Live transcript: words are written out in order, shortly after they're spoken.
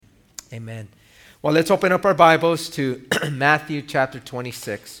Amen. Well, let's open up our Bibles to Matthew chapter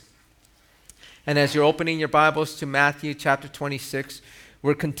 26. And as you're opening your Bibles to Matthew chapter 26,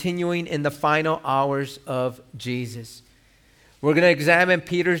 we're continuing in the final hours of Jesus. We're going to examine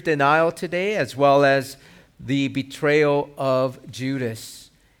Peter's denial today, as well as the betrayal of Judas.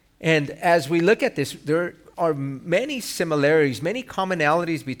 And as we look at this, there are many similarities, many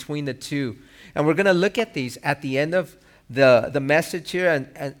commonalities between the two. And we're going to look at these at the end of the message here,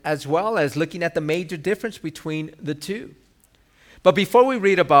 and as well as looking at the major difference between the two. But before we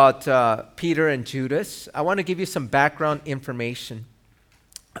read about Peter and Judas, I want to give you some background information.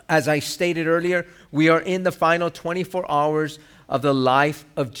 As I stated earlier, we are in the final 24 hours of the life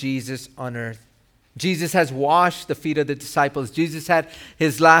of Jesus on earth. Jesus has washed the feet of the disciples. Jesus had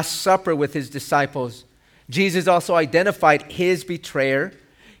his last supper with his disciples. Jesus also identified his betrayer.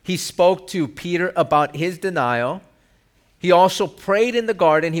 He spoke to Peter about his denial. He also prayed in the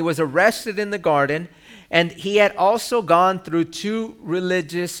garden. He was arrested in the garden. And he had also gone through two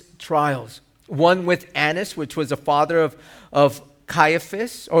religious trials. One with Annas, which was the father of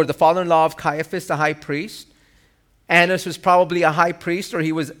Caiaphas, or the father-in-law of Caiaphas, the high priest. Annas was probably a high priest, or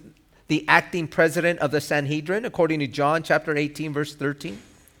he was the acting president of the Sanhedrin, according to John chapter 18, verse 13.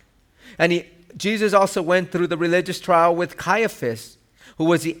 And Jesus also went through the religious trial with Caiaphas, who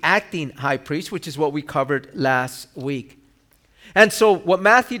was the acting high priest, which is what we covered last week. And so what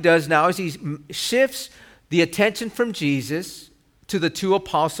Matthew does now is he shifts the attention from Jesus to the two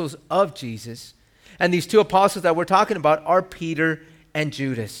apostles of Jesus. And these two apostles that we're talking about are Peter and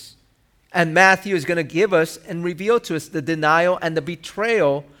Judas. And Matthew is going to give us and reveal to us the denial and the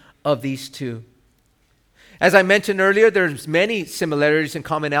betrayal of these two. As I mentioned earlier, there's many similarities and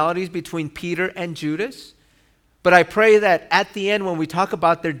commonalities between Peter and Judas. But I pray that at the end, when we talk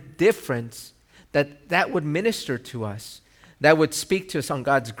about their difference, that would minister to us. That would speak to us on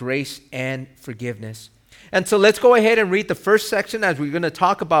God's grace and forgiveness. And so let's go ahead and read the first section as we're going to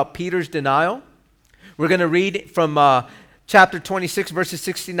talk about Peter's denial. We're going to read from chapter 26, verses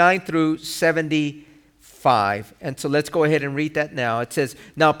 69 through 75. And so let's go ahead and read that now. It says,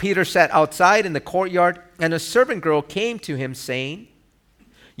 "Now Peter sat outside in the courtyard, and a servant girl came to him, saying,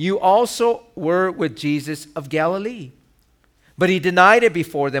 'You also were with Jesus of Galilee.' But he denied it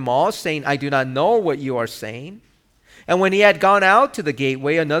before them all, saying, 'I do not know what you are saying.' And when he had gone out to the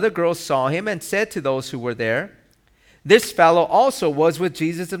gateway, another girl saw him and said to those who were there, 'This fellow also was with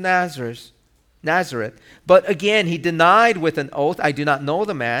Jesus of Nazareth.' But again he denied with an oath, 'I do not know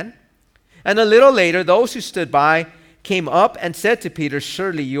the man.' And a little later, those who stood by came up and said to Peter,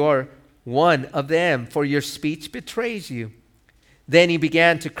 'Surely you are one of them, for your speech betrays you.' Then he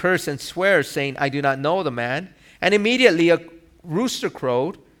began to curse and swear, saying, 'I do not know the man.' And immediately a rooster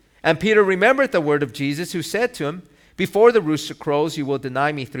crowed. And Peter remembered the word of Jesus, who said to him, 'Before the rooster crows, you will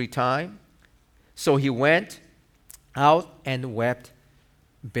deny me 3 times. So he went out and wept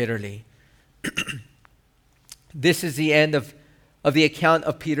bitterly." This is the end of the account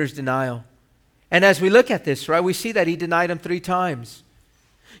of Peter's denial. And as we look at this, right, we see that he denied him 3 times.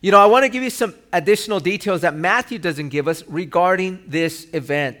 You know, I want to give you some additional details that Matthew doesn't give us regarding this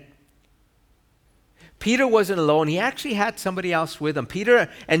event. Peter wasn't alone. He actually had somebody else with him. Peter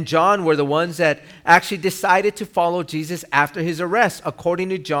and John were the ones that actually decided to follow Jesus after his arrest, according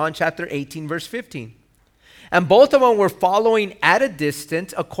to John chapter 18, verse 15. And both of them were following at a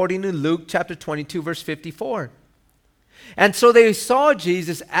distance, according to Luke chapter 22, verse 54. And so they saw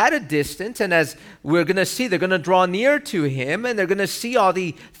Jesus at a distance, and as we're going to see, they're going to draw near to him, and they're going to see all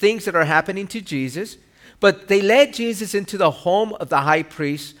the things that are happening to Jesus. But they led Jesus into the home of the high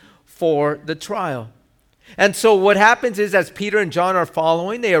priest for the trial. And so what happens is, as Peter and John are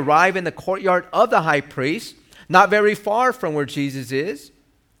following, they arrive in the courtyard of the high priest, not very far from where Jesus is.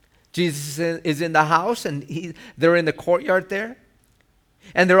 Jesus is in the house, and they're in the courtyard there.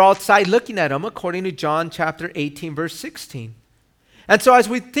 And they're outside looking at him, according to John chapter 18, verse 16. And so as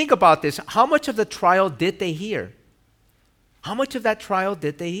we think about this, how much of the trial did they hear? How much of that trial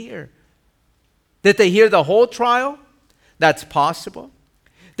did they hear? Did they hear the whole trial? That's possible.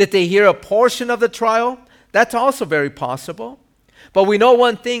 Did they hear a portion of the trial? That's also very possible. But we know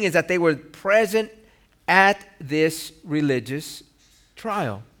one thing is that they were present at this religious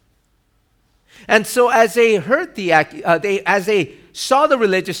trial. And so as they heard as they saw the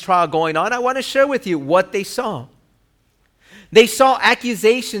religious trial going on, I want to share with you what they saw. They saw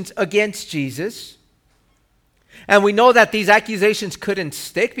accusations against Jesus. And we know that these accusations couldn't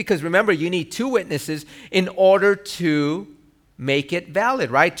stick because, remember, you need 2 witnesses in order to make it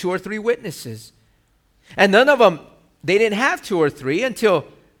valid, right? 2 or 3 witnesses. And none of them, they didn't have 2 or 3 until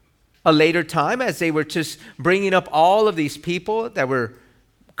a later time, as they were just bringing up all of these people that were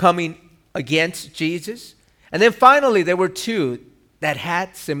coming against Jesus. And then finally, there were two that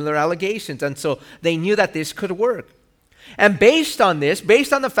had similar allegations. And so they knew that this could work. And based on this,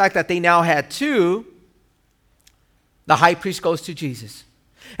 based on the fact that they now had two, the high priest goes to Jesus.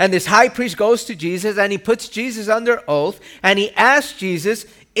 And this high priest goes to Jesus and he puts Jesus under oath and he asks Jesus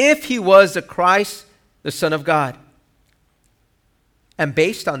if he was the Christ, the Son of God. And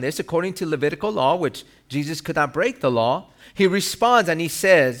based on this, according to Levitical law, which Jesus could not break the law, he responds and he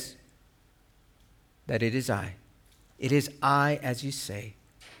says that it is I. It is I, as you say.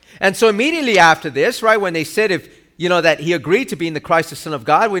 And so immediately after this, right, when they said that he agreed to being the Christ, the Son of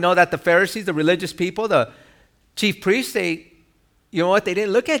God, we know that the Pharisees, the religious people, the chief priests, they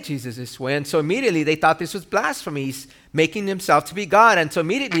didn't look at Jesus this way. And so immediately they thought this was blasphemy. He's making himself to be God. And so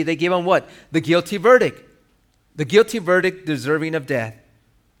immediately they gave him what? The guilty verdict. The guilty verdict deserving of death.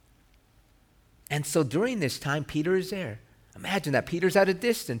 And so during this time, Peter is there. Imagine that. Peter's at a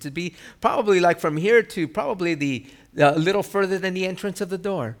distance. It'd be probably like from here to probably a little further than the entrance of the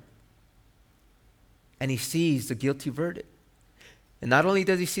door. And he sees the guilty verdict. And not only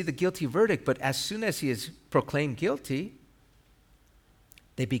does he see the guilty verdict, but as soon as he is proclaimed guilty,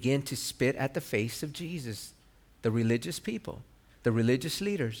 they begin to spit at the face of Jesus, the religious people, the religious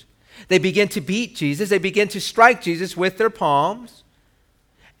leaders. They begin to beat Jesus. They begin to strike Jesus with their palms.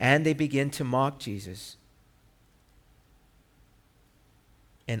 And they begin to mock Jesus.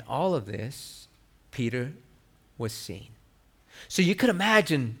 And all of this, Peter was seeing. So you could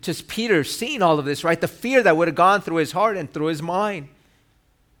imagine just Peter seeing all of this, right? The fear that would have gone through his heart and through his mind.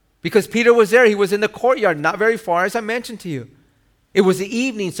 Because Peter was there. He was in the courtyard, not very far, as I mentioned to you. It was the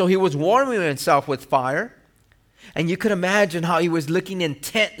evening, so he was warming himself with fire. And you could imagine how he was looking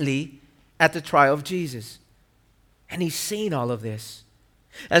intently at the trial of Jesus. And he's seeing all of this.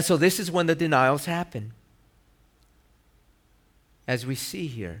 And so this is when the denials happen. As we see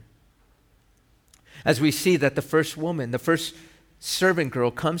here. As we see that the first woman, the first servant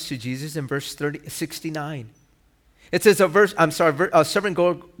girl comes to Jesus in verse 69. It says a servant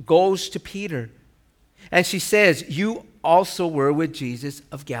girl goes to Peter. And she says, "You also were with Jesus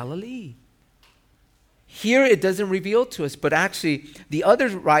of Galilee." Here it doesn't reveal to us, but actually the other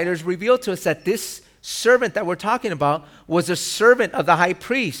writers reveal to us that this servant that we're talking about was a servant of the high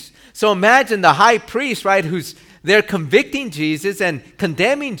priest. So imagine the high priest, right, who's there convicting Jesus and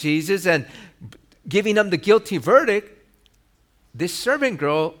condemning Jesus and giving him the guilty verdict. This servant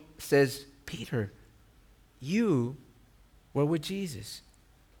girl says, "Peter, you were with Jesus."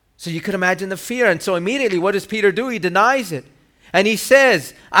 So you could imagine the fear. And so immediately what does Peter do? He denies it. And he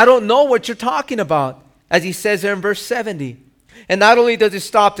says, "I don't know what you're talking about," as he says there in verse 70. And not only does it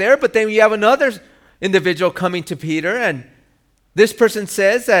stop there, but then you have another individual coming to Peter. And this person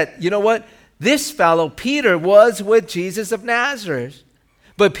says that, you know what? This fellow, Peter, was with Jesus of Nazareth.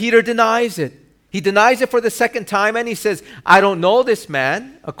 But Peter denies it. He denies it for the second time. And he says, "I don't know this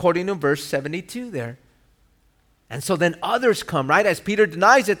man," according to verse 72 there. And so then others come, right? As Peter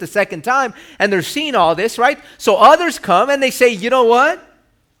denies it the second time, and they're seeing all this, right? So others come and they say, "You know what?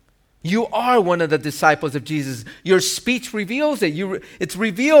 You are one of the disciples of Jesus. Your speech reveals it. It's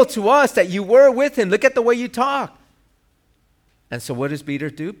revealed to us that you were with him. Look at the way you talk." And so what does Peter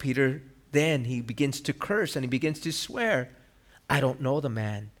do? Peter then, he begins to curse and he begins to swear, "I don't know the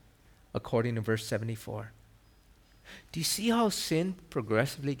man," according to verse 74. Do you see how sin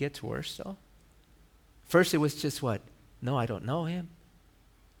progressively gets worse though? First it was just what? "No, I don't know him."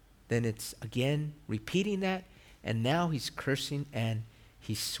 Then it's again repeating that. And now he's cursing and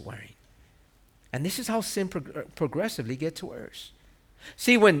he's swearing. And this is how sin progressively gets worse.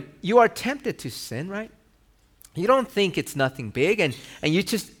 See, when you are tempted to sin, right? You don't think it's nothing big. And you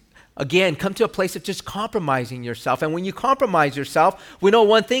just, again, come to a place of just compromising yourself. And when you compromise yourself, we know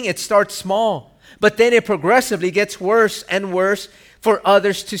one thing, it starts small. But then it progressively gets worse and worse for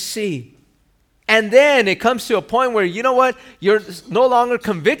others to see. And then it comes to a point where, you know what, you're no longer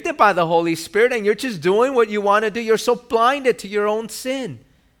convicted by the Holy Spirit and you're just doing what you want to do. You're so blinded to your own sin.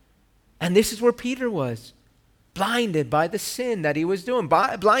 And this is where Peter was, blinded by the sin that he was doing,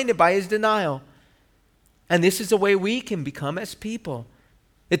 blinded by his denial. And this is the way we can become as people.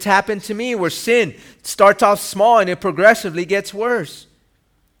 It's happened to me where sin starts off small and it progressively gets worse.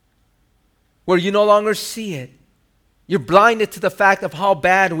 Where you no longer see it. You're blinded to the fact of how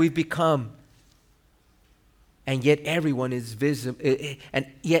bad we've become. And yet everyone is visible, and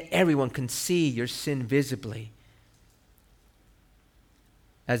yet everyone can see your sin visibly.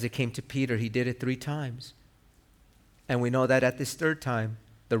 As it came to Peter, he did it 3 times. And we know that at this 3rd time,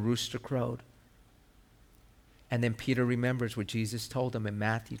 the rooster crowed. And then Peter remembers what Jesus told him in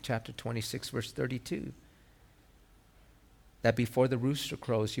Matthew chapter 26, verse 32. that before the rooster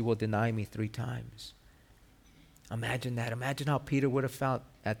crows, you will deny me 3 times. Imagine that. Imagine how Peter would have felt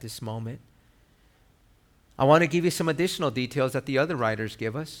at this moment. I want to give you some additional details that the other writers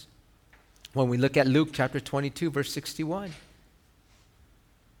give us. When we look at Luke chapter 22, verse 61.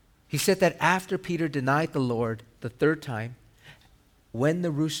 He said that after Peter denied the Lord the 3rd time, when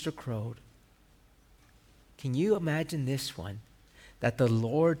the rooster crowed, can you imagine this one? That the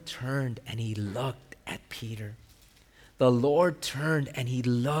Lord turned and he looked at Peter. The Lord turned and he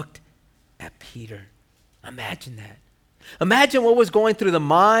looked at Peter. Imagine that. Imagine what was going through the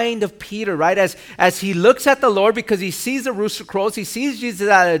mind of Peter, right? As he looks at the Lord because he sees the rooster crows, he sees Jesus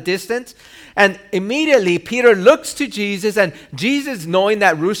at a distance, and immediately Peter looks to Jesus, and Jesus, knowing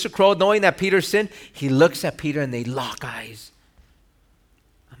that rooster crow, knowing that Peter sinned, he looks at Peter and they lock eyes.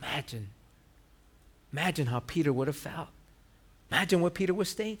 Imagine how Peter would have felt. Imagine what Peter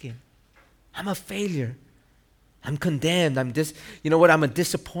was thinking. I'm a failure. I'm condemned. I'm a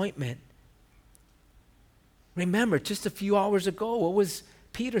disappointment. Remember, just a few hours ago, what was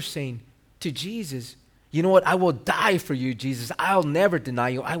Peter saying to Jesus? You know what? I will die for you, Jesus. I'll never deny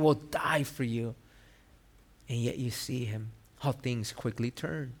you. I will die for you. And yet you see him, how things quickly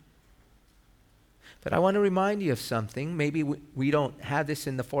turn. But I want to remind you of something. Maybe we don't have this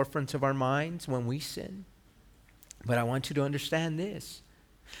in the forefront of our minds when we sin. But I want you to understand this,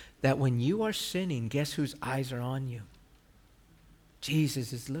 that when you are sinning, guess whose eyes are on you?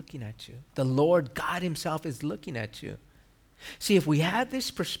 Jesus is looking at you. The Lord God himself is looking at you. See, if we have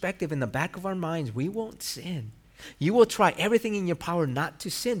this perspective in the back of our minds, we won't sin. You will try everything in your power not to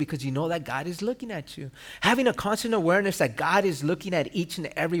sin because you know that God is looking at you. Having a constant awareness that God is looking at each and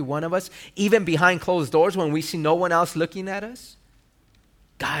every one of us, even behind closed doors when we see no one else looking at us,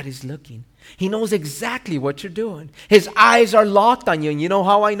 God is looking. He knows exactly what you're doing. His eyes are locked on you. And you know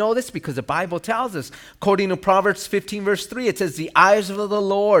how I know this? Because the Bible tells us, according to Proverbs 15 verse 3, it says, the eyes of the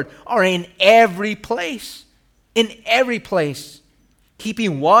Lord are in every place. In every place.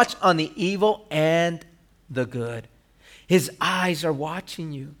 Keeping watch on the evil and the good. His eyes are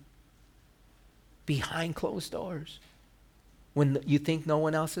watching you behind closed doors when you think no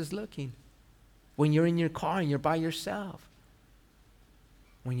one else is looking. When you're in your car and you're by yourself.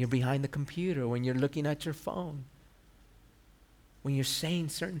 When you're behind the computer, when you're looking at your phone, when you're saying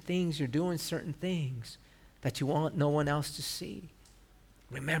certain things, you're doing certain things that you want no one else to see.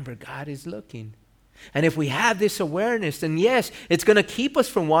 Remember, God is looking. And if we have this awareness, then yes, it's going to keep us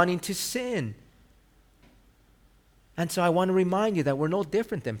from wanting to sin. And so I want to remind you that we're no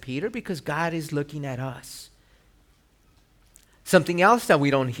different than Peter because God is looking at us. Something else that we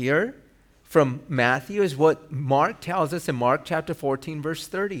don't hear from Matthew is what Mark tells us in Mark chapter 14, verse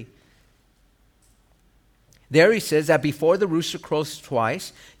 30. There he says that before the rooster crows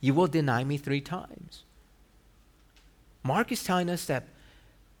twice, you will deny me 3 times. Mark is telling us that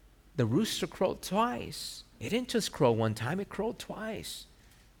the rooster crowed twice. It didn't just crow one time, it crowed twice.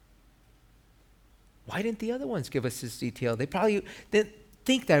 Why didn't the other ones give us this detail? They probably didn't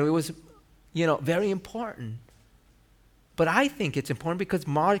think that it was, very important. But I think it's important because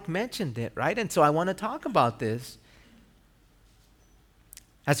Mark mentioned it, right? And so I want to talk about this.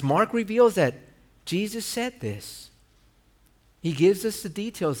 As Mark reveals that Jesus said this, he gives us the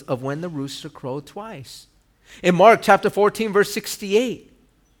details of when the rooster crowed twice. In Mark chapter 14, verse 68,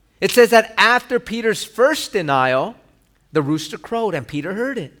 it says that after Peter's first denial, the rooster crowed and Peter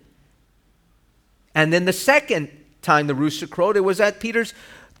heard it. And then the second time the rooster crowed, it was at Peter's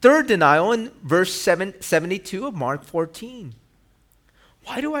third denial in verse 72 of Mark 14.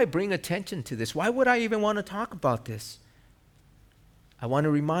 Why do I bring attention to this? Why would I even want to talk about this? I want to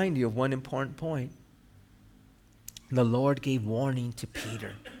remind you of one important point. The Lord gave warning to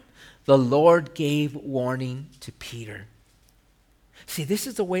Peter. The Lord gave warning to Peter. See, this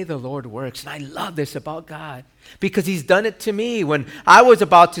is the way the Lord works, and I love this about God because he's done it to me. When I was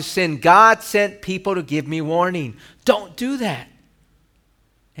about to sin, God sent people to give me warning. Don't do that.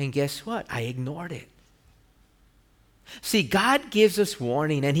 And guess what? I ignored it. See, God gives us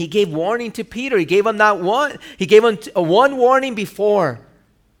warning, and he gave warning to Peter. He gave him not one. He gave him one warning before,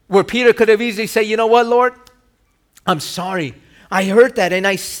 where Peter could have easily said, you know what, Lord? I'm sorry. I heard that, and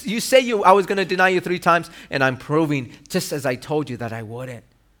you say I was going to deny you 3 times, and I'm proving, just as I told you, that I wouldn't.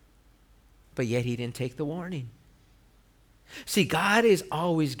 But yet he didn't take the warning. See, God is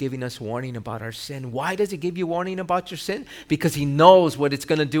always giving us warning about our sin. Why does he give you warning about your sin? Because he knows what it's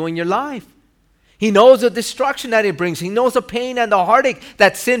going to do in your life. He knows the destruction that it brings. He knows the pain and the heartache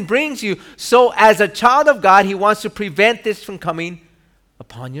that sin brings you. So as a child of God, he wants to prevent this from coming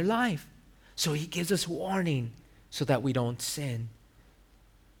upon your life. So he gives us warning so that we don't sin.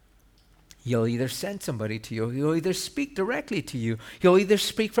 He'll either send somebody to you, he'll either speak directly to you, he'll either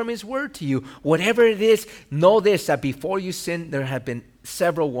speak from his word to you. Whatever it is, know this, that before you sin, there have been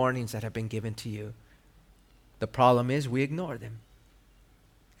several warnings that have been given to you. The problem is we ignore them.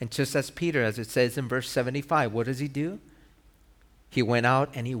 And just as Peter, as it says in verse 75, what does he do? He went out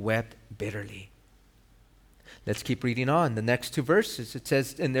and he wept bitterly. Let's keep reading on. The next two verses, it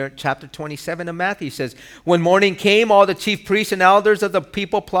says in there, chapter 27 of Matthew, it says, when morning came, all the chief priests and elders of the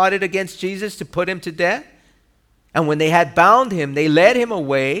people plotted against Jesus to put him to death. And when they had bound him, they led him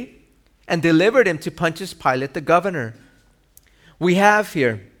away and delivered him to Pontius Pilate, the governor. We have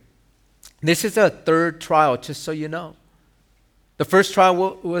here, this is a third trial, just so you know. The first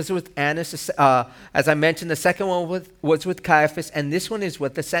trial was with Annas, as I mentioned. The second one was with Caiaphas, and this one is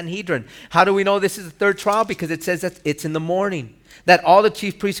with the Sanhedrin. How do we know this is the third trial? Because it says that it's in the morning, that all the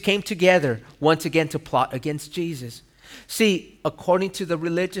chief priests came together once again to plot against Jesus. See, according to the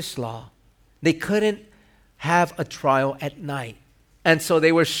religious law, they couldn't have a trial at night. And so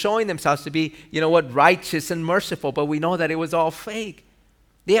they were showing themselves to be, righteous and merciful, but we know that it was all fake.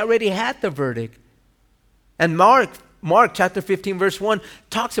 They already had the verdict. And Mark chapter 15 verse 1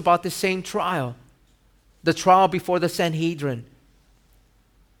 talks about the same trial. The trial before the Sanhedrin.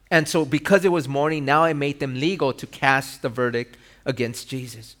 And so because it was morning, now it made them legal to cast the verdict against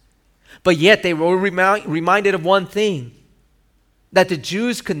Jesus. But yet they were reminded of one thing. That the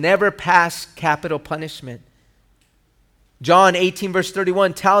Jews could never pass capital punishment. John 18 verse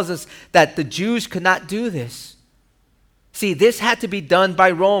 31 tells us that the Jews could not do this. See, this had to be done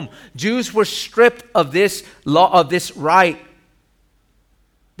by Rome. Jews were stripped of this law, of this right.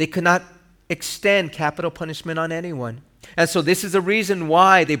 They could not extend capital punishment on anyone. And so this is the reason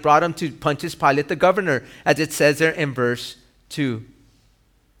why they brought him to Pontius Pilate, the governor, as it says there in verse 2.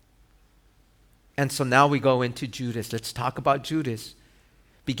 And so now we go into Judas. Let's talk about Judas.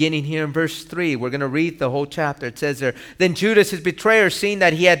 Beginning here in verse 3, we're going to read the whole chapter. It says there, then Judas, his betrayer, seeing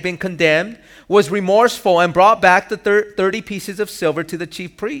that he had been condemned, was remorseful and brought back the 30 pieces of silver to the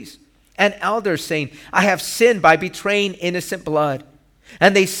chief priests and elders, saying, I have sinned by betraying innocent blood.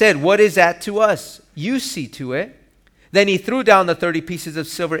 And they said, what is that to us? You see to it. Then he threw down the 30 pieces of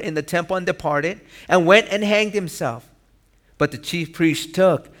silver in the temple and departed, and went and hanged himself. But the chief priests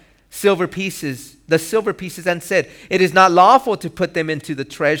took the silver pieces and said, it is not lawful to put them into the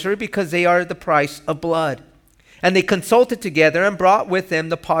treasury because they are the price of blood. And they consulted together and brought with them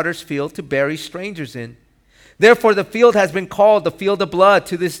the potter's field to bury strangers in. Therefore the field has been called the field of blood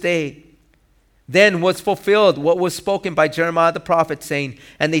to this day. Then was fulfilled what was spoken by Jeremiah the prophet, saying,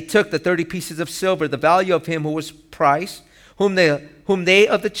 and they took the 30 pieces of silver, the value of him who was priced, whom they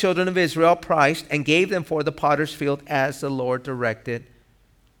of the children of Israel priced, and gave them for the potter's field as the Lord directed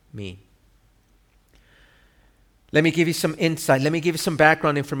me. Let me give you some insight. Let me give you some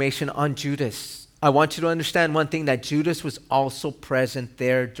background information on Judas. I want you to understand one thing, that Judas was also present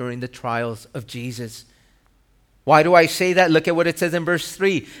there during the trials of Jesus. Why do I say that? Look at what it says in verse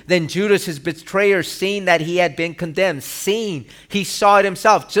 3. Then Judas, his betrayer, seeing that he had been condemned, he saw it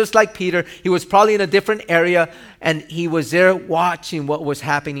himself. Just like Peter, he was probably in a different area, and he was there watching what was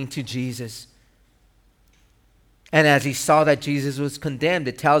happening to Jesus. And as he saw that Jesus was condemned,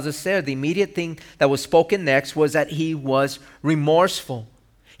 it tells us there, the immediate thing that was spoken next was that he was remorseful.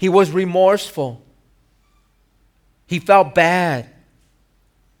 He was remorseful. He felt bad.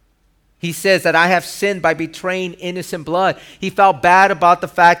 He says that I have sinned by betraying innocent blood. He felt bad about the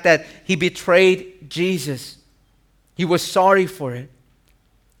fact that he betrayed Jesus. He was sorry for it.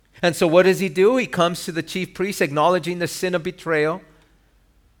 And so what does he do? He comes to the chief priest acknowledging the sin of betrayal.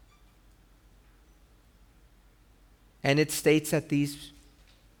 And it states that these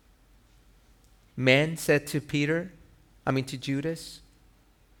men said to Judas,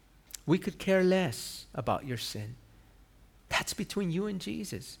 we could care less about your sin. That's between you and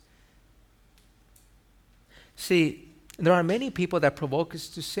Jesus. See, there are many people that provoke us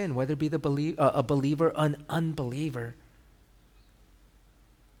to sin, whether it be a believer or an unbeliever.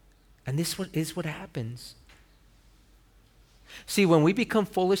 And this is what happens. See, when we become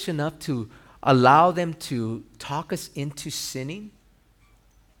foolish enough to allow them to talk us into sinning,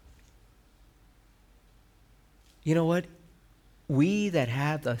 you know what? We that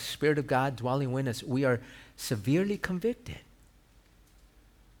have the Spirit of God dwelling in us, we are severely convicted.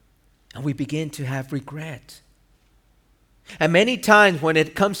 And we begin to have regret. And many times when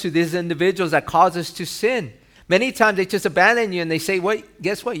it comes to these individuals that cause us to sin, many times they just abandon you and they say,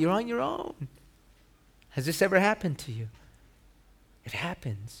 guess what? You're on your own. Has this ever happened to you? It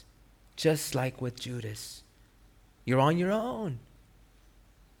happens. Just like with Judas. You're on your own.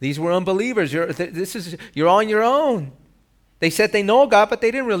 These were unbelievers. You're on your own. They said they know God, but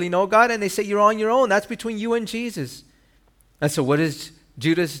they didn't really know God. And they said, you're on your own. That's between you and Jesus. And so what does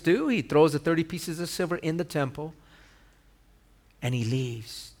Judas do? He throws the 30 pieces of silver in the temple. And he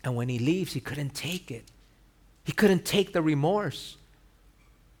leaves. And when he leaves, he couldn't take it. He couldn't take the remorse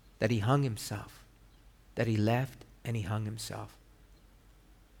that he hung himself. That he left and he hung himself.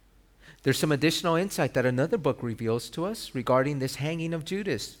 There's some additional insight that another book reveals to us regarding this hanging of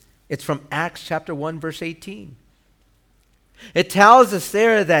Judas. It's from Acts chapter 1, verse 18. It tells us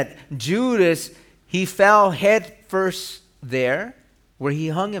there that Judas, he fell head first there where he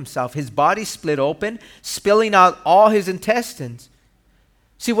hung himself. His body split open, spilling out all his intestines.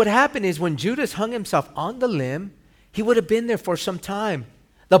 See, what happened is when Judas hung himself on the limb, he would have been there for some time.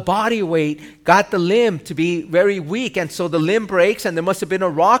 The body weight got the limb to be very weak, and so the limb breaks, and there must have been a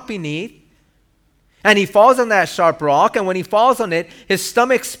rock beneath. And he falls on that sharp rock, and when he falls on it, his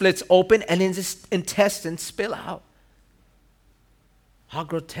stomach splits open, and his intestines spill out. How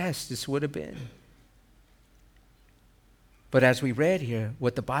grotesque this would have been. But as we read here,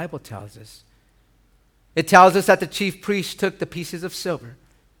 what the Bible tells us, it tells us that the chief priest took the pieces of silver.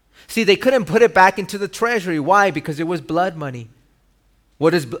 See, they couldn't put it back into the treasury. Why? Because it was blood money.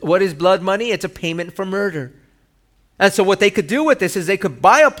 What is blood money? It's a payment for murder. And so what they could do with this is they could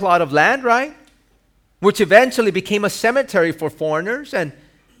buy a plot of land, right? Which eventually became a cemetery for foreigners, and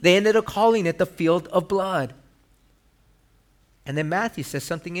they ended up calling it the Field of Blood. And then Matthew says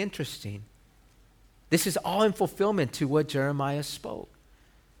something interesting. This is all in fulfillment to what Jeremiah spoke.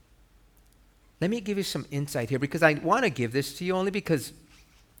 Let me give you some insight here, because I want to give this to you only because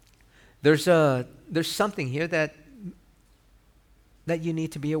there's something here that you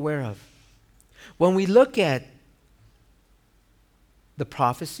need to be aware of. When we look at the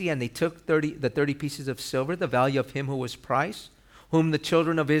prophecy, and they took the 30 pieces of silver, the value of him who was priced, whom the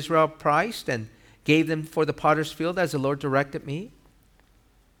children of Israel priced, and gave them for the potter's field as the Lord directed me.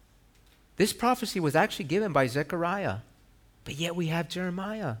 This prophecy was actually given by Zechariah, but yet we have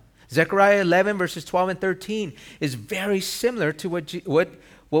Jeremiah. Zechariah 11 verses 12 and 13 is very similar to what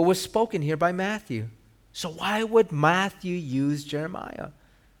was spoken here by Matthew. So why would Matthew use Jeremiah?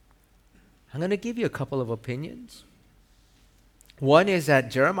 I'm going to give you a couple of opinions. One is that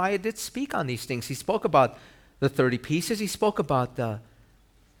Jeremiah did speak on these things. He spoke about the 30 pieces. He spoke about the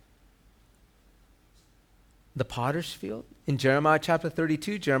potter's field in Jeremiah chapter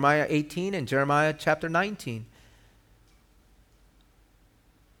 32, Jeremiah 18, and Jeremiah chapter 19.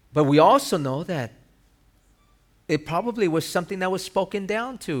 But we also know that it probably was something that was spoken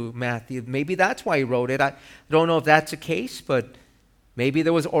down to Matthew. Maybe that's why he wrote it. I don't know if that's the case, but maybe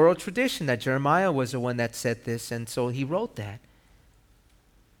there was oral tradition that Jeremiah was the one that said this, and so he wrote that.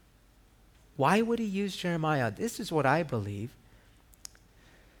 Why would he use Jeremiah? This is what I believe.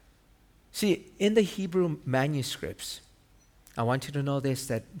 See, in the Hebrew manuscripts, I want you to know this,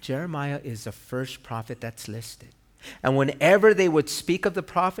 that Jeremiah is the first prophet that's listed. And whenever they would speak of the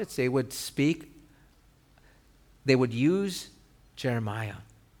prophets, they would use Jeremiah.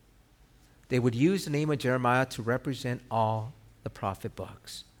 They would use the name of Jeremiah to represent all the prophet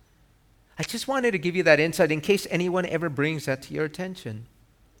books. I just wanted to give you that insight in case anyone ever brings that to your attention.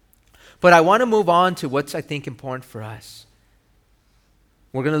 But I want to move on to what's, I think, important for us.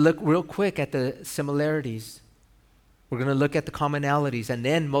 We're going to look real quick at the similarities. We're going to look at the commonalities. And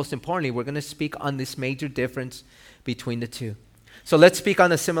then, most importantly, we're going to speak on this major difference between the two. So let's speak on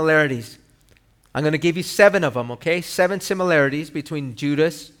the similarities. I'm going to give you 7 of them, okay? 7 similarities between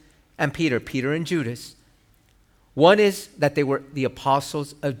Judas and Peter and Judas. One is that they were the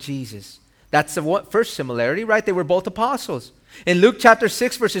apostles of Jesus. That's the first similarity, right? They were both apostles. In Luke chapter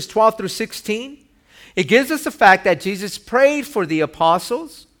 6, verses 12 through 16, it gives us the fact that Jesus prayed for the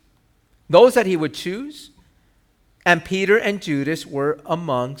apostles, those that he would choose, and Peter and Judas were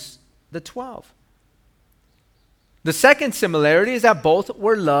amongst the 12. The second similarity is that both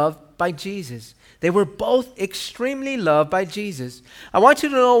were loved by Jesus. They were both extremely loved by Jesus. I want you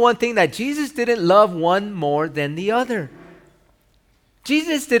to know one thing, that Jesus didn't love one more than the other.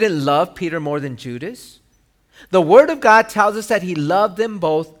 Jesus didn't love Peter more than Judas. The Word of God tells us that he loved them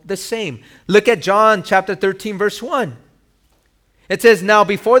both the same. Look at John chapter 13, verse 1. It says, "Now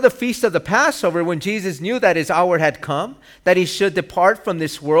before the feast of the Passover, when Jesus knew that his hour had come, that he should depart from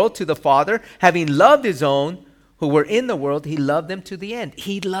this world to the Father, having loved his own who were in the world, he loved them to the end."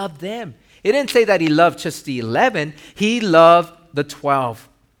 He loved them. It didn't say that he loved just the 11. He loved the 12.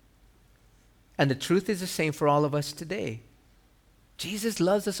 And the truth is the same for all of us today. Jesus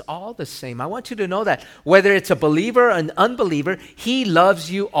loves us all the same. I want you to know that. Whether it's a believer or an unbeliever, he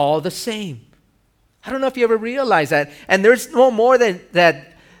loves you all the same. I don't know if you ever realize that. And there's no more than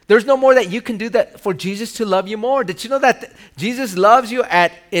that There's no more that you can do that for Jesus to love you more. Did you know that Jesus loves you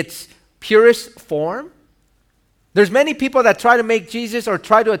at its purest form? There's many people that try to make Jesus or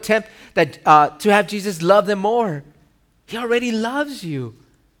try to attempt that to have Jesus love them more. He already loves you.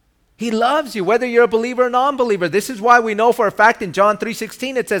 He loves you, whether you're a believer or non-believer. This is why we know for a fact in John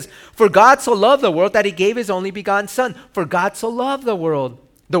 3:16 it says, "For God so loved the world that he gave his only begotten Son." For God so loved the world.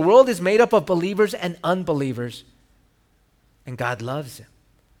 The world is made up of believers and unbelievers. And God loves him.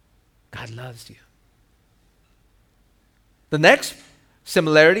 God loves you. The next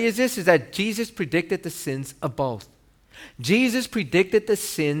similarity is this, is that Jesus predicted the sins of both. Jesus predicted the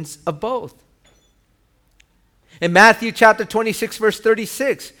sins of both. In Matthew chapter 26, verse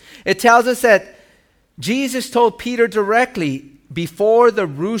 36, it tells us that Jesus told Peter directly, "Before the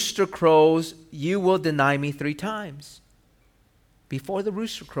rooster crows, you will deny me 3 times." Before the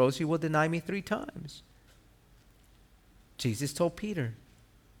rooster crows, you will deny me 3 times. Jesus told Peter.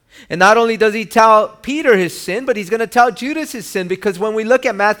 And not only does he tell Peter his sin, but he's going to tell Judas his sin, because when we look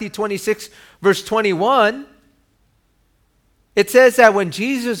at Matthew 26, verse 21, it says that when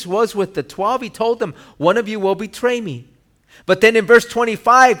Jesus was with the 12, he told them, "One of you will betray me." But then in verse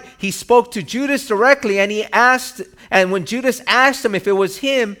 25, he spoke to Judas directly, and when Judas asked him if it was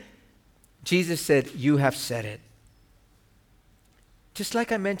him, Jesus said, "You have said it." Just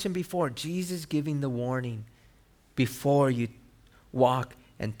like I mentioned before, Jesus giving the warning before you walk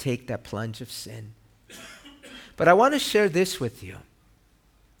and take that plunge of sin. But I want to share this with you.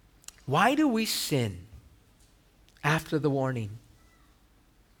 Why do we sin after the warning?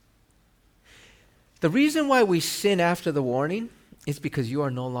 The reason why we sin after the warning is because you are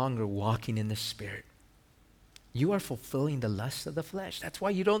no longer walking in the Spirit. You are fulfilling the lust of the flesh. That's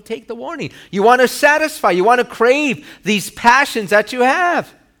why you don't take the warning. You want to satisfy, you want to crave these passions that you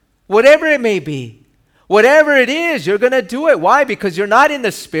have, whatever it may be. Whatever it is, you're going to do it. Why? Because you're not in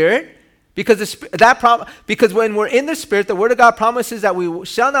the Spirit. Because when we're in the Spirit, the Word of God promises that we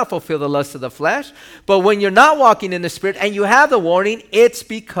shall not fulfill the lust of the flesh. But when you're not walking in the Spirit and you have the warning, it's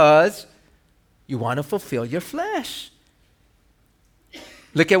because you want to fulfill your flesh.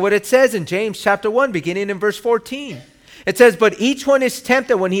 Look at what it says in James chapter 1, beginning in verse 14. It says, "But each one is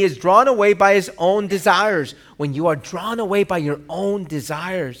tempted when he is drawn away by his own desires." When you are drawn away by your own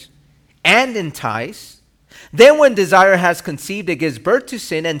desires and enticed, then when desire has conceived, it gives birth to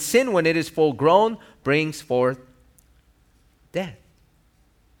sin, and sin, when it is full grown, brings forth death.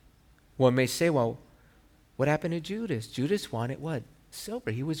 One may say, well, what happened to Judas? Judas wanted what?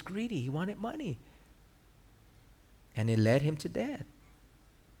 Silver. He was greedy. He wanted money. And it led him to death.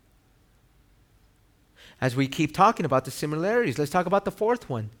 As we keep talking about the similarities, let's talk about the fourth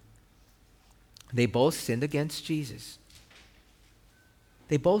one. They both sinned against Jesus.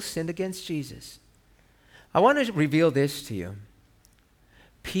 They both sinned against Jesus. I want to reveal this to you.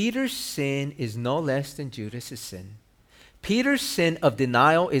 Peter's sin is no less than Judas' sin. Peter's sin of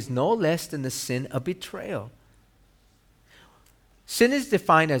denial is no less than the sin of betrayal. Sin is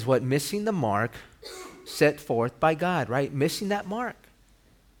defined as what? Missing the mark set forth by God, right? Missing that mark.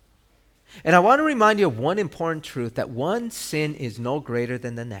 And I want to remind you of one important truth, that one sin is no greater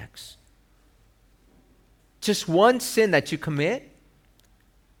than the next. Just one sin that you commit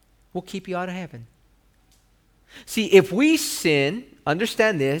will keep you out of heaven. See, if we sin,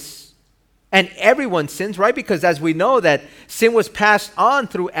 understand this, and everyone sins, right? Because as we know that sin was passed on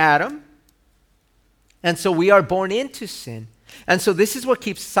through Adam, and so we are born into sin. And so this is what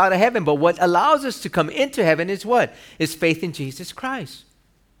keeps us out of heaven. But what allows us to come into heaven is what? Is faith in Jesus Christ,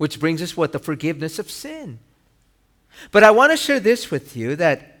 which brings us what? The forgiveness of sin. But I want to share this with you,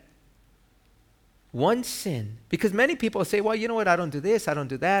 that one sin, because many people say, well, you know what, I don't do this, I don't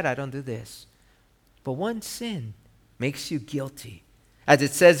do that, I don't do this. But one sin makes you guilty. As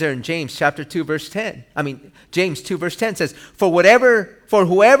it says there in James chapter 2, verse 10. James 2, verse 10 says, For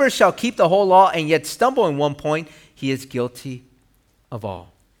whoever shall keep the whole law and yet stumble in one point, he is guilty of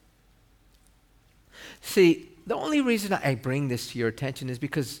all. See, the only reason I bring this to your attention is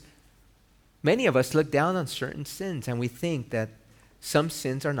because many of us look down on certain sins and we think that some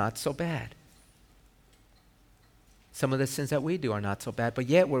sins are not so bad. Some of the sins that we do are not so bad, but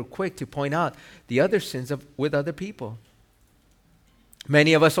yet we're quick to point out the other sins with other people.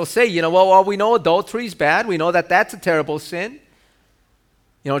 Many of us will say, well, we know adultery is bad. We know that that's a terrible sin.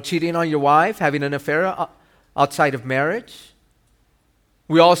 Cheating on your wife, having an affair outside of marriage.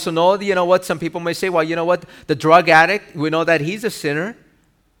 We also know, some people may say, well, the drug addict, we know that he's a sinner.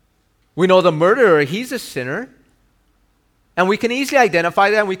 We know the murderer, he's a sinner. And we can easily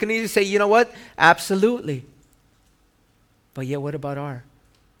identify that, and we can easily say, absolutely. But yet, what about our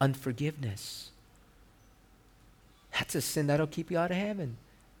unforgiveness? That's a sin that'll keep you out of heaven.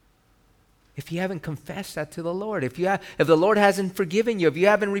 If you haven't confessed that to the Lord, if the Lord hasn't forgiven you, if you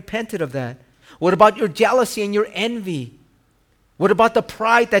haven't repented of that. What about your jealousy and your envy? What about the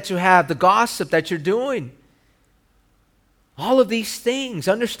pride that you have, the gossip that you're doing? All of these things.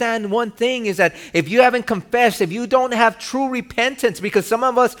 Understand one thing is that if you haven't confessed, if you don't have true repentance, because some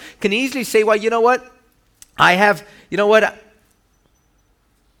of us can easily say, well, you know what? I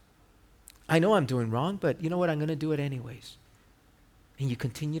know I'm doing wrong, but you know what? I'm going to do it anyways. And you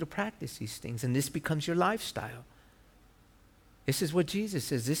continue to practice these things, and this becomes your lifestyle. This is what Jesus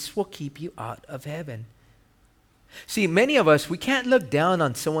says. This will keep you out of heaven. See, many of us, we can't look down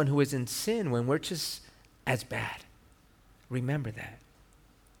on someone who is in sin when we're just as bad. Remember that.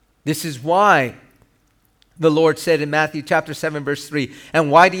 This is why the Lord said in Matthew chapter 7, verse 3,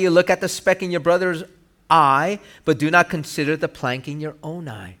 and why do you look at the speck in your brother's eye, but do not consider the plank in your own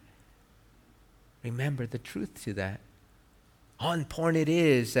eye? Remember the truth to that. How important it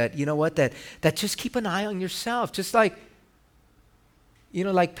is that, you know what, that just keep an eye on yourself. Just like, you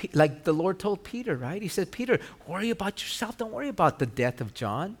know, like the Lord told Peter, right? He said, Peter, worry about yourself. Don't worry about the death of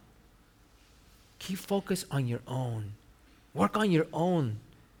John. Keep focus on your own. Work on your own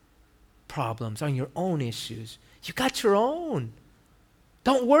problems, on your own issues. You got your own.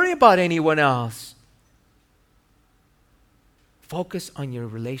 Don't worry about anyone else. Focus on your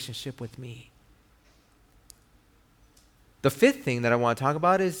relationship with me. The fifth thing that I want to talk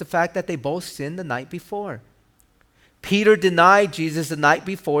about is the fact that they both sinned the night before. Peter denied Jesus the night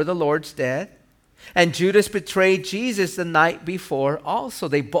before the Lord's death, and Judas betrayed Jesus the night before also.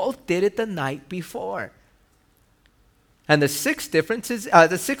 They both did it the night before. And the sixth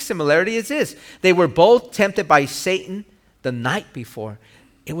similarity is this. They were both tempted by Satan the night before.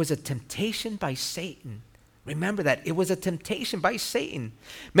 It was a temptation by Satan. Remember that. It was a temptation by Satan.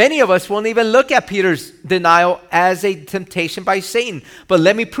 Many of us won't even look at Peter's denial as a temptation by Satan. But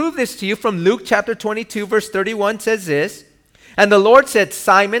let me prove this to you from Luke chapter 22, verse 31 says this. And the Lord said,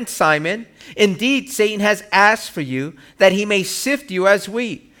 Simon, Simon, indeed Satan has asked for you that he may sift you as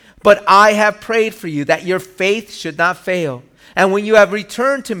wheat. But I have prayed for you that your faith should not fail. And when you have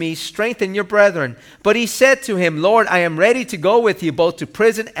returned to me, strengthen your brethren. But he said to him, Lord, I am ready to go with you both to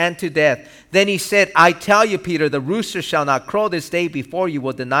prison and to death. Then he said, I tell you, Peter, the rooster shall not crow this day before you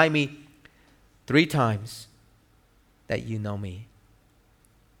will deny me 3 times that you know me.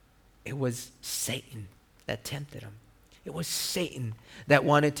 It was Satan that tempted him. It was Satan that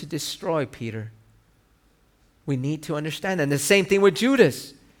wanted to destroy Peter. We need to understand. And the same thing with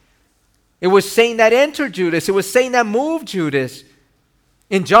Judas. It was Satan that entered Judas. It was Satan that moved Judas.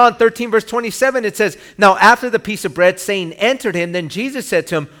 In John 13, verse 27, it says, now after the piece of bread, Satan entered him. Then Jesus said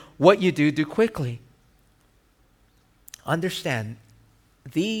to him, what you do quickly. Understand,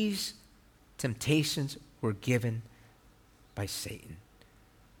 these temptations were given by Satan.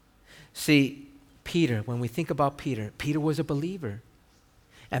 See, Peter, when we think about Peter, Peter was a believer.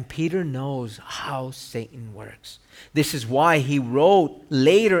 And Peter knows how Satan works. This is why he wrote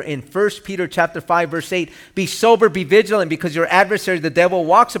later in 1 Peter chapter 5, verse 8, be sober, be vigilant, because your adversary, the devil,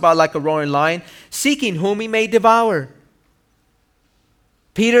 walks about like a roaring lion, seeking whom he may devour.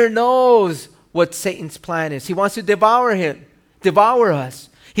 Peter knows what Satan's plan is. He wants to devour us.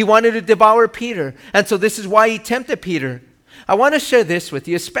 He wanted to devour Peter. And so this is why he tempted Peter. I want to share this with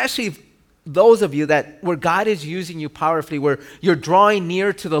you, especially those of you where God is using you powerfully, where you're drawing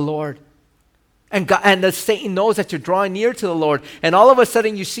near to the Lord. And the Satan knows that you're drawing near to the Lord. And all of a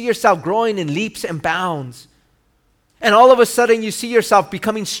sudden you see yourself growing in leaps and bounds. And all of a sudden you see yourself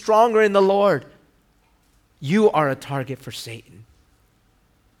becoming stronger in the Lord. You are a target for Satan.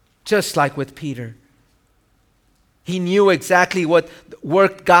 Just like with Peter. He knew exactly what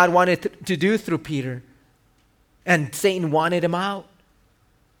work God wanted to do through Peter. And Satan wanted him out.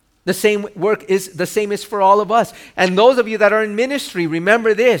 The same is for all of us. And those of you that are in ministry,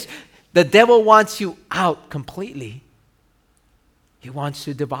 remember this. The devil wants you out completely. He wants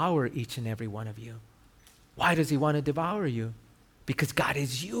to devour each and every one of you. Why does he want to devour you? Because God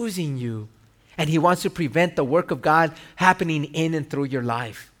is using you. And he wants to prevent the work of God happening in and through your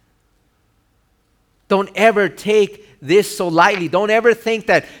life. Don't ever take this so lightly. Don't ever think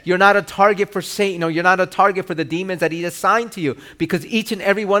that you're not a target for Satan or you're not a target for the demons that he assigned to you. Because each and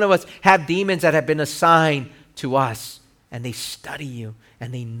every one of us have demons that have been assigned to us. And they study you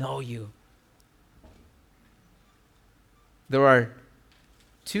and they know you. There are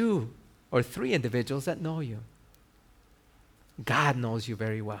 2 or 3 individuals that know you. God knows you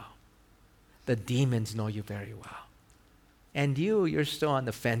very well. The demons know you very well. And you're still on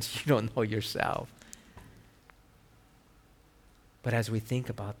the fence. You don't know yourself. But as we think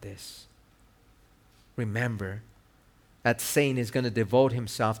about this, remember, that Satan is going to devote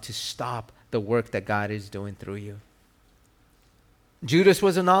himself to stop the work that God is doing through you. Judas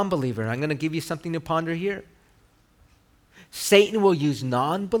was a non-believer. I'm going to give you something to ponder here. Satan will use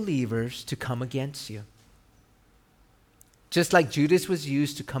non-believers to come against you. Just like Judas was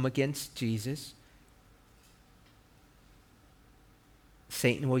used to come against Jesus,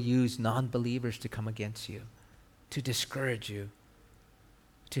 Satan will use non-believers to come against you, to discourage you,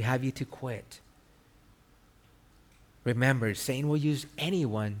 to have you to quit. Remember, Satan will use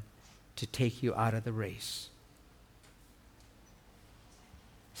anyone to take you out of the race.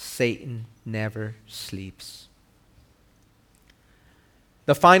 Satan never sleeps.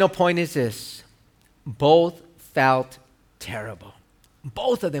 The final point is this. Both felt terrible.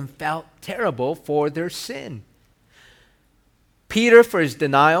 Both of them felt terrible for their sin. Peter for his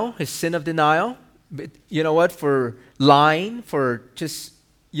denial, his sin of denial. You know what? For lying, for just,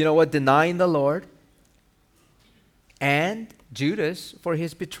 denying the Lord. And Judas for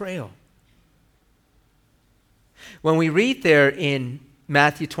his betrayal. When we read there in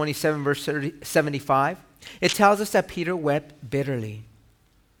Matthew 27, verse 75, it tells us that Peter wept bitterly.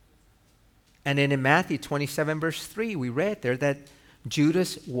 And then in Matthew 27, verse 3, we read there that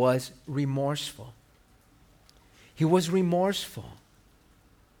Judas was remorseful. He was remorseful.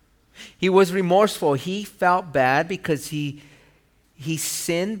 He was remorseful. He felt bad because he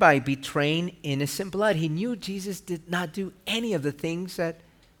sinned by betraying innocent blood. He knew Jesus did not do any of the things that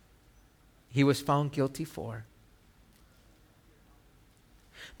he was found guilty for.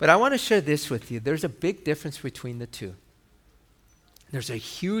 But I want to share this with you. There's a big difference between the two. There's a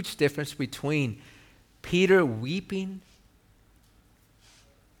huge difference between Peter weeping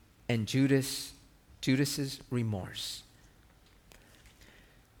and Judas's remorse.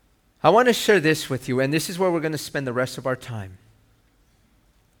 I want to share this with you, and this is where we're going to spend the rest of our time.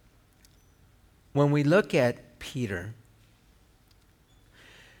 When we look at Peter,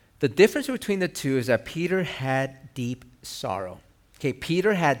 the difference between the two is that Peter had deep sorrow. Okay,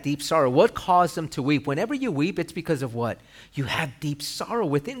 Peter had deep sorrow. What caused him to weep? Whenever you weep, it's because of what? You have deep sorrow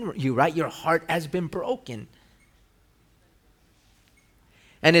within you, right? Your heart has been broken.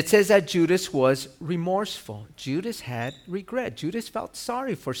 And it says that Judas was remorseful. Judas had regret. Judas felt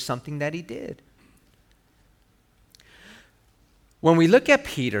sorry for something that he did. When we look at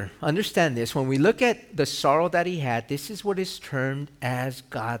Peter, understand this, when we look at the sorrow that he had, this is what is termed as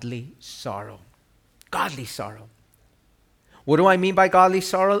godly sorrow. Godly sorrow. What do I mean by godly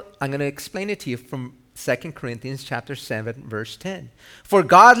sorrow? I'm going to explain it to you from 2 Corinthians chapter 7, verse 10. For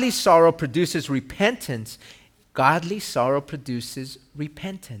godly sorrow produces repentance. Godly sorrow produces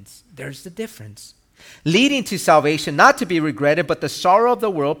repentance. There's the difference. Leading to salvation, not to be regretted, but the sorrow of the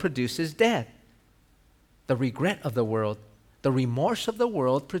world produces death. The regret of the world, the remorse of the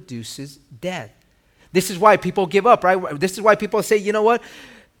world produces death. This is why people give up, right? This is why people say, you know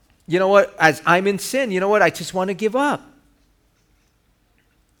what, as I'm in sin, I just want to give up.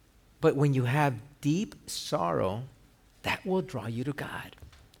 But when you have deep sorrow, that will draw you to God.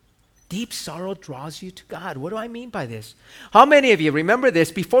 Deep sorrow draws you to God. What do I mean by this? How many of you remember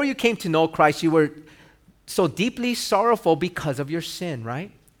this? Before you came to know Christ, you were so deeply sorrowful because of your sin,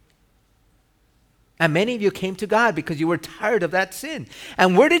 right? And many of you came to God because you were tired of that sin.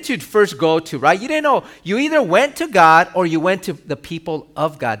 And where did you first go to, right? You didn't know. You either went to God or you went to the people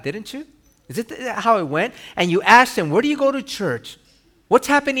of God, didn't you? Is it how it went? And you asked them, where do you go to church? What's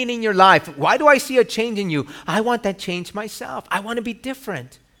happening in your life? Why do I see a change in you? I want that change myself. I want to be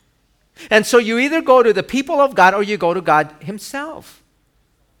different. And so you either go to the people of God or you go to God himself.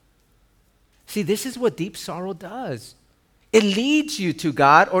 See, this is what deep sorrow does. It leads you to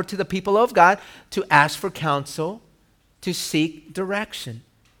God or to the people of God to ask for counsel, to seek direction.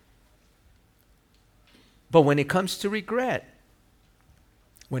 But when it comes to regret,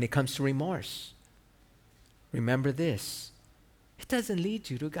 when it comes to remorse, remember this. It doesn't lead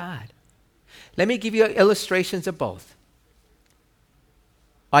you to God. Let me give you illustrations of both.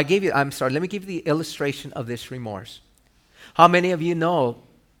 Let me give you the illustration of this remorse. How many of you know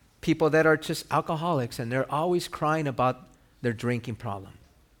people that are just alcoholics and they're always crying about their drinking problem?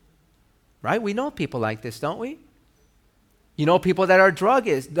 Right? We know people like this, don't we? You know people that are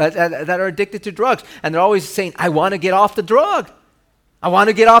that are addicted to drugs and they're always saying, I want to get off the drug. I want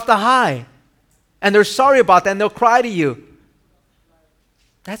to get off the high. And they're sorry about that and they'll cry to you.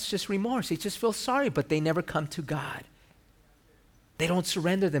 That's just remorse. They just feel sorry, but they never come to God. They don't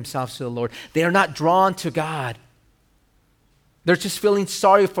surrender themselves to the Lord. They are not drawn to God. They're just feeling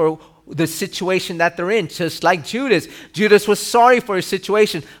sorry for the situation that they're in, just like Judas. Judas was sorry for his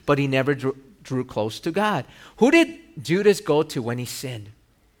situation, but he never drew close to God. Who did Judas go to when he sinned?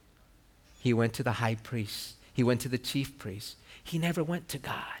 He went to the high priest. He went to the chief priest. He never went to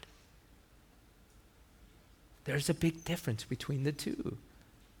God. There's a big difference between the two.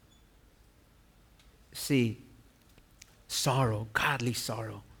 See, sorrow, godly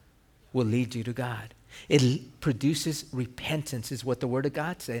sorrow, will lead you to God. It produces repentance, is what the Word of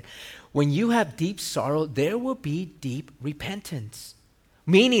God said. When you have deep sorrow, there will be deep repentance.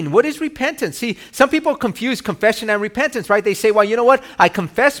 Meaning, what is repentance? See, some people confuse confession and repentance, right? They say, well, you know what? I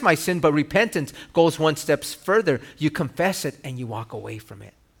confess my sin, but repentance goes one step further. You confess it and you walk away from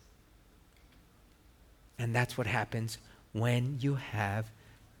it. And that's what happens when you have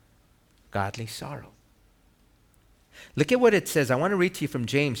godly sorrow. Look at what it says. I want to read to you from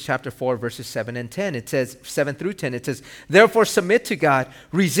James chapter 4, verses 7 and 10. It says, 7 through 10, it says, therefore submit to God,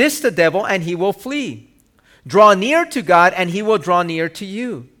 resist the devil, and he will flee. Draw near to God, and he will draw near to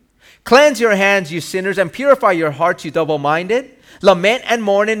you. Cleanse your hands, you sinners, and purify your hearts, you double-minded. Lament and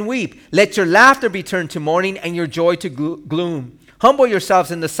mourn and weep. Let your laughter be turned to mourning, and your joy to gloom. Humble yourselves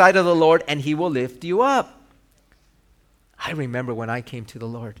in the sight of the Lord, and he will lift you up. I remember when I came to the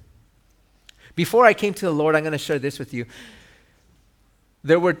Lord. Before I came to the Lord, I'm going to share this with you.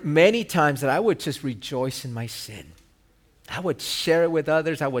 There were many times that I would just rejoice in my sin. I would share it with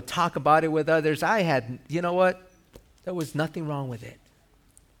others. I would talk about it with others. You know what? There was nothing wrong with it.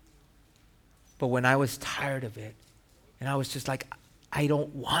 But when I was tired of it, and I was just like, I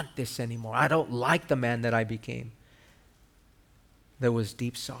don't want this anymore. I don't like the man that I became. There was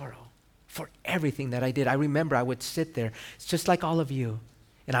deep sorrow for everything that I did. I remember I would sit there, it's just like all of you,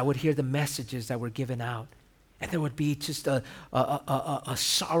 and I would hear the messages that were given out. And there would be just a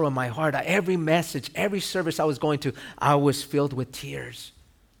sorrow in my heart. Every message, every service I was going to, I was filled with tears.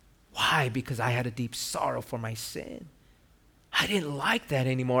 Why? Because I had a deep sorrow for my sin. I didn't like that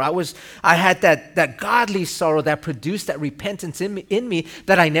anymore. I had that godly sorrow that produced that repentance in me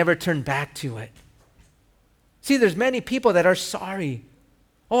that I never turned back to it. See, there's many people that are sorry.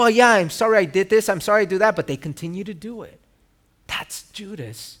 Oh yeah, I'm sorry I did this. I'm sorry I do that. But they continue to do it. That's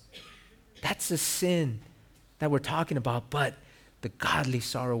Judas. That's the sin that we're talking about, but the godly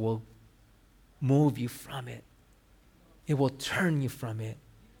sorrow will move you from it. It will turn you from it.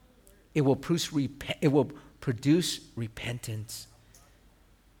 It will produce repentance.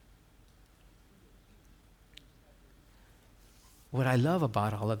 What I love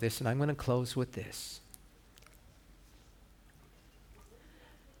about all of this, and I'm going to close with this.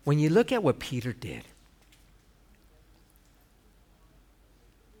 When you look at what Peter did,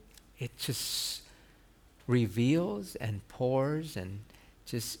 it just reveals and pours and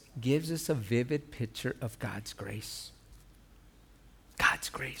just gives us a vivid picture of God's grace. God's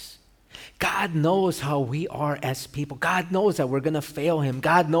grace. God knows how we are as people. God knows that we're going to fail him.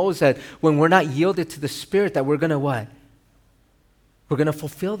 God knows that when we're not yielded to the Spirit, that we're going to what? We're going to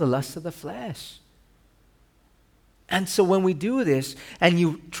fulfill the lust of the flesh. And so when we do this, and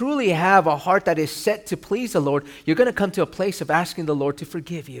you truly have a heart that is set to please the Lord, you're going to come to a place of asking the Lord to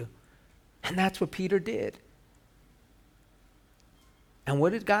forgive you. And that's what Peter did. And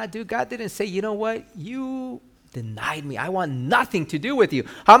what did God do? God didn't say, you know what? You denied me. I want nothing to do with you.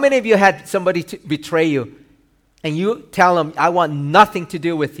 How many of you had somebody betray you? And you tell them, I want nothing to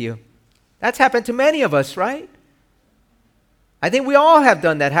do with you. That's happened to many of us, right? I think we all have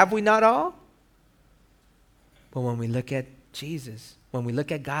done that. Have we not all? But when we look at Jesus, when we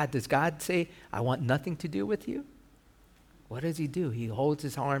look at God, does God say, I want nothing to do with you? What does he do? He holds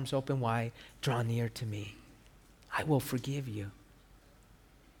his arms open wide. Draw near to me. I will forgive you.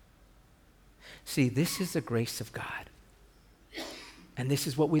 See, this is the grace of God. And this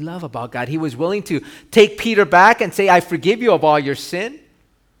is what we love about God. He was willing to take Peter back and say, I forgive you of all your sin.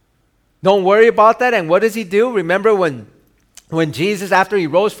 Don't worry about that. And what does he do? Remember when Jesus, after he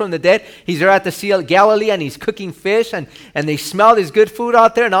rose from the dead, he's there at the Sea of Galilee and he's cooking fish and they smell his good food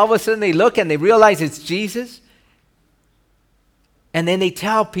out there, and all of a sudden they look and they realize it's Jesus. And then they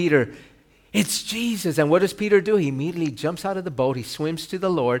tell Peter, it's Jesus. And what does Peter do? He immediately jumps out of the boat. He swims to the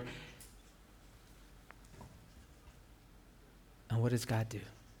Lord. And what does God do?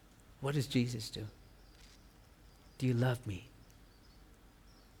 What does Jesus do? Do you love me?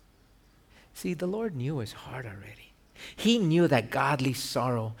 See, the Lord knew his heart already. He knew that godly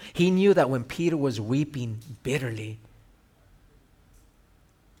sorrow. He knew that when Peter was weeping bitterly,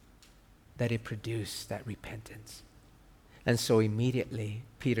 that it produced that repentance. And so immediately,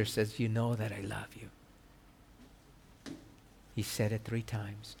 Peter says, you know that I love you. He said it 3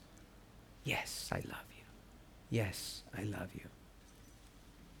 times. Yes, I love you. Yes, I love you.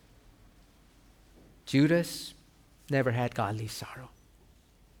 Judas never had godly sorrow.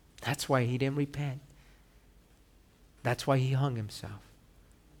 That's why he didn't repent. That's why he hung himself.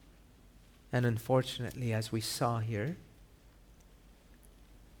 And unfortunately, as we saw here,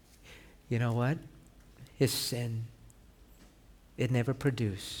 you know what? His sin, it never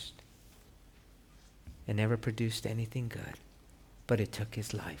produced. It never produced anything good, but it took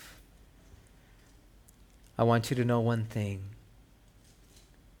his life. I want you to know one thing.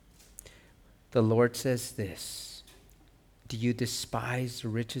 The Lord says this: do you despise the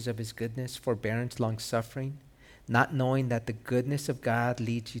riches of his goodness, forbearance, long-suffering, not knowing that the goodness of God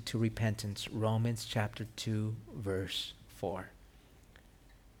leads you to repentance? Romans chapter 2, verse 4.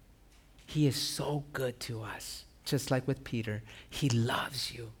 He is so good to us, just like with Peter. He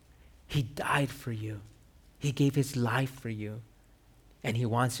loves you. He died for you. He gave his life for you. And he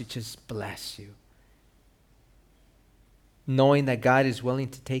wants to just bless you. Knowing that God is willing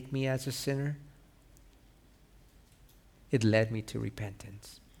to take me as a sinner, it led me to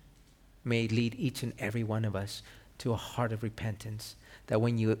repentance. May it lead each and every one of us to a heart of repentance, that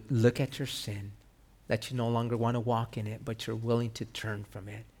when you look at your sin, that you no longer want to walk in it, but you're willing to turn from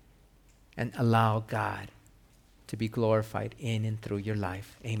it and allow God to be glorified in and through your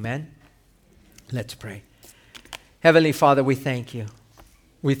life. Amen? Let's pray. Heavenly Father, we thank you.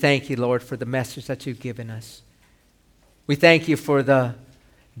 We thank you, Lord, for the message that you've given us. We thank you for the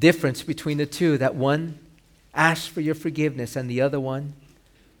difference between the two, that one asked for your forgiveness and the other one,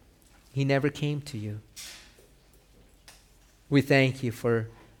 he never came to you. We thank you for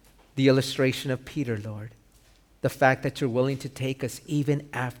the illustration of Peter, Lord. The fact that you're willing to take us even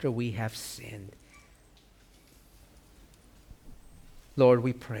after we have sinned. Lord,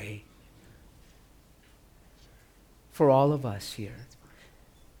 we pray for all of us here.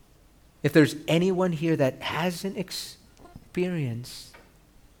 If there's anyone here that hasn't experienced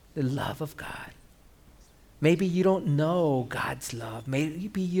the love of God, maybe you don't know God's love.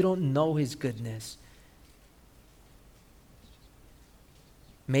 Maybe you don't know his goodness.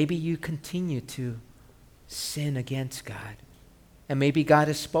 Maybe you continue to sin against God. And maybe God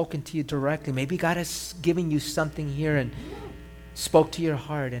has spoken to you directly. Maybe God has given you something here and spoke to your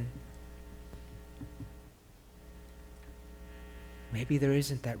heart. And maybe there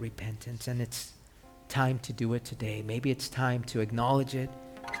isn't that repentance, and it's time to do it today. Maybe it's time to acknowledge it,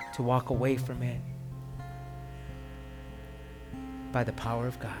 to walk away from it by the power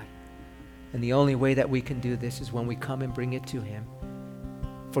of God. And the only way that we can do this is when we come and bring it to him.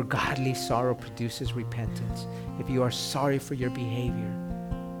 For godly sorrow produces repentance. If you are sorry for your behavior,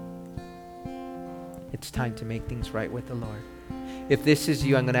 it's time to make things right with the Lord. If this is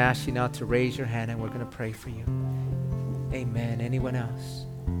you, I'm going to ask you now to raise your hand and we're going to pray for you. Amen. Anyone else?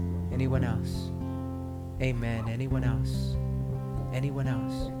 Anyone else? Amen. Anyone else? Anyone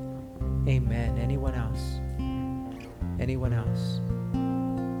else? Amen. Anyone else? Anyone else?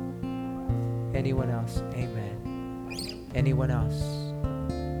 Anyone else? Amen. Anyone else?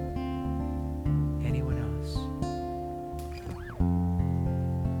 Anyone else?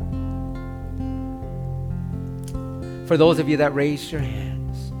 For those of you that raised your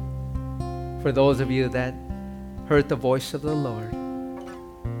hands, for those of you that heard the voice of the Lord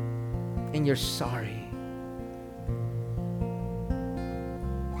and you're sorry,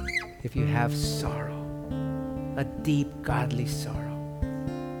 if you have sorrow, a deep godly sorrow,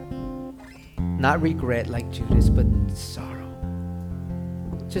 not regret like Judas, but sorrow,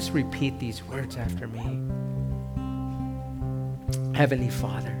 just repeat these words after me. Heavenly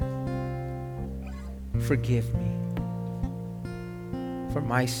Father, forgive me for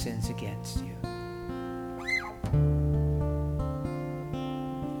my sins against you.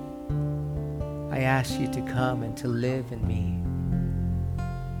 I ask you to come and to live in me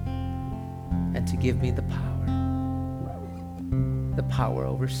and to give me the power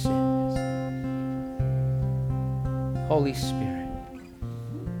over sins. Holy Spirit,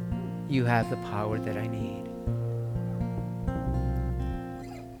 you have the power that I need.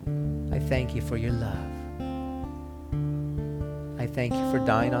 I thank you for your love. I thank you for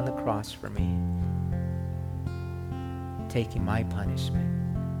dying on the cross for me, taking my punishment.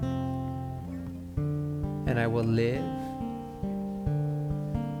 And I will live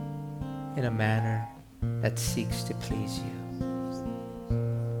in a manner that seeks to please you.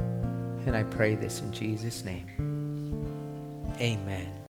 And I pray this in Jesus' name. Amen.